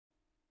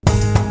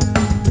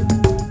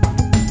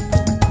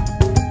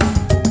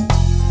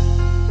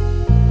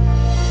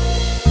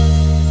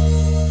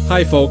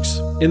Hi folks,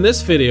 in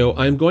this video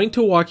I'm going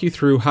to walk you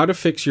through how to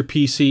fix your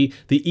PC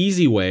the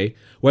easy way,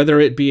 whether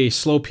it be a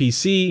slow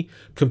PC,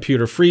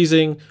 computer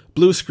freezing,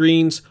 blue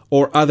screens,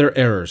 or other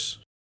errors.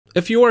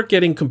 If you are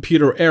getting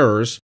computer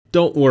errors,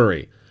 don't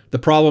worry, the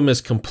problem is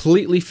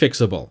completely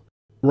fixable.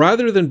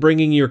 Rather than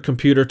bringing your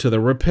computer to the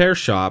repair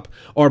shop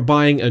or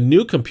buying a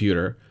new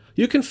computer,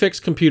 you can fix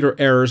computer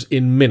errors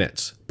in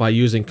minutes by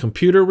using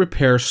computer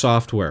repair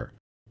software.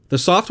 The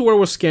software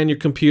will scan your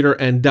computer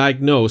and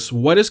diagnose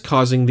what is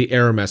causing the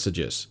error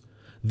messages.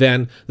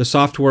 Then, the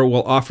software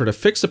will offer to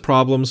fix the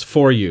problems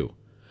for you.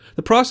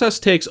 The process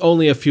takes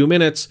only a few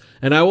minutes,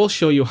 and I will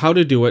show you how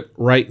to do it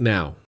right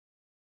now.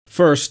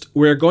 First,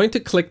 we're going to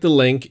click the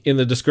link in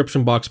the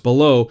description box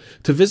below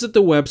to visit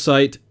the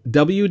website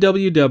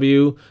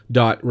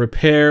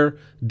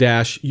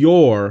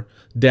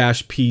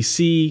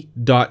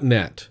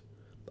www.repair-your-pc.net.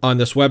 On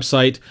this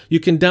website, you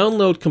can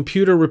download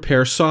computer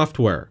repair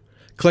software.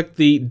 Click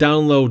the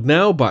Download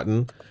Now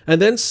button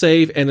and then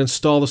save and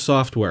install the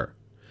software.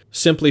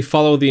 Simply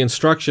follow the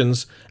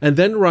instructions and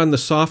then run the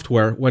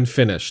software when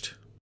finished.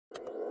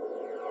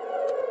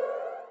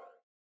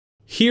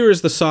 Here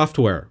is the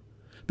software.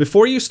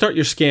 Before you start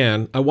your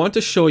scan, I want to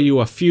show you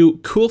a few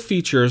cool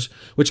features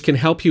which can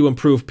help you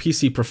improve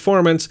PC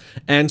performance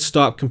and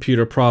stop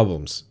computer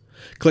problems.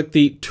 Click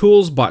the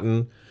Tools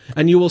button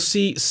and you will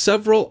see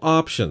several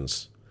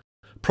options.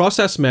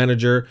 Process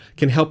Manager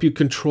can help you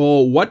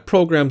control what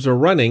programs are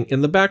running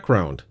in the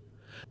background.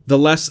 The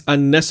less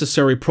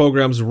unnecessary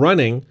programs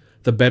running,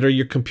 the better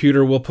your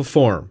computer will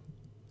perform.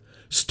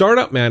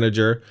 Startup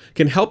Manager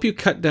can help you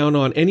cut down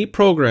on any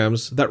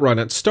programs that run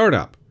at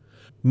startup.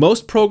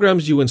 Most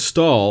programs you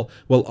install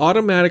will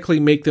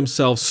automatically make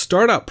themselves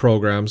startup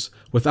programs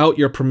without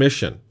your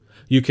permission.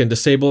 You can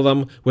disable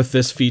them with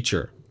this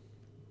feature.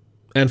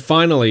 And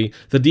finally,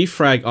 the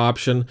defrag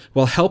option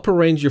will help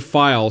arrange your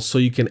files so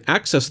you can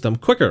access them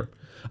quicker.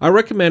 I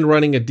recommend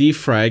running a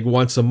defrag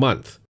once a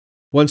month.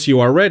 Once you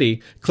are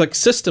ready, click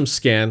System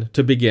Scan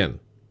to begin.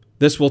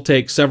 This will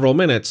take several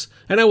minutes,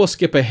 and I will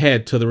skip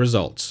ahead to the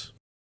results.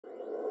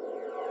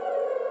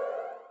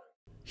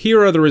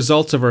 Here are the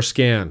results of our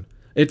scan.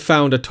 It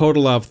found a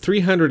total of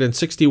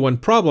 361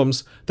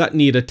 problems that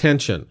need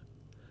attention.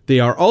 They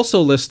are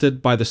also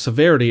listed by the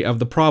severity of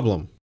the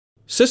problem.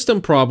 System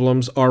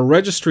problems are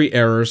registry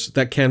errors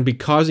that can be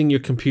causing your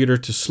computer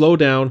to slow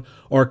down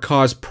or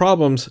cause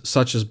problems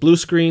such as blue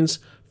screens,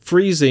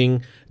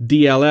 freezing,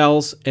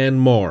 DLLs,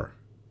 and more.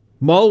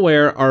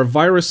 Malware are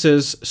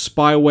viruses,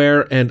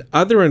 spyware, and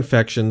other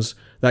infections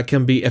that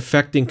can be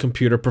affecting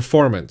computer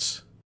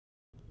performance.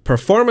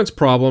 Performance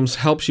problems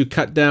helps you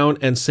cut down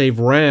and save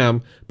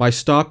RAM by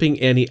stopping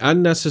any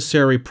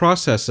unnecessary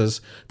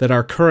processes that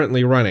are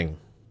currently running.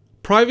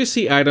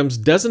 Privacy items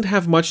doesn't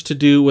have much to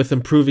do with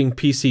improving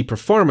PC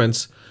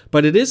performance,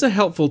 but it is a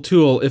helpful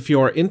tool if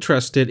you are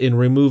interested in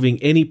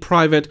removing any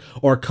private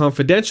or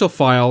confidential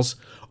files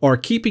or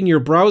keeping your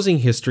browsing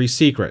history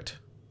secret.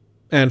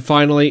 And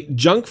finally,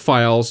 junk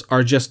files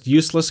are just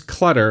useless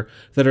clutter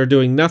that are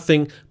doing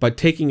nothing but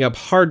taking up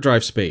hard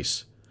drive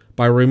space.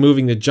 By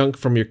removing the junk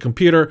from your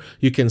computer,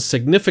 you can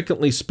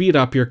significantly speed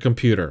up your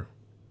computer.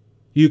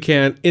 You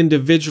can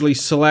individually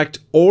select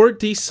or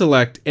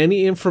deselect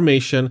any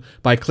information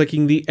by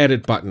clicking the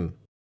Edit button.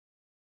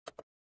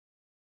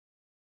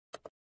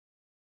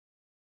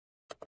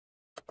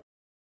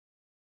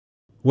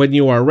 When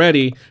you are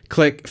ready,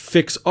 click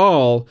Fix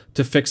All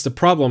to fix the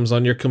problems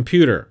on your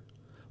computer.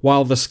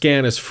 While the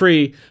scan is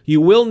free, you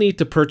will need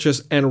to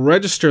purchase and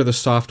register the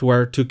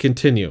software to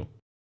continue.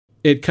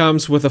 It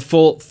comes with a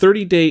full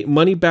 30-day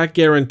money-back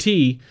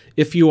guarantee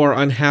if you are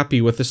unhappy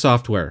with the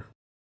software.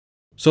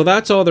 So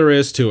that's all there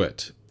is to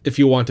it. If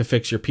you want to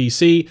fix your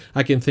PC,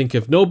 I can think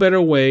of no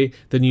better way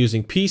than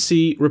using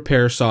PC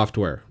repair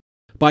software.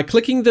 By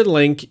clicking the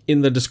link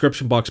in the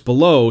description box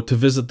below to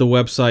visit the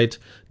website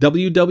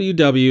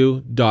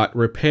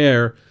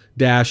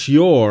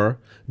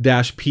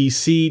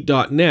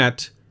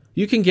www.repair-your-pc.net,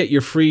 you can get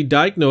your free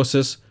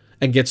diagnosis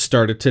and get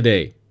started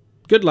today.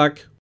 Good luck!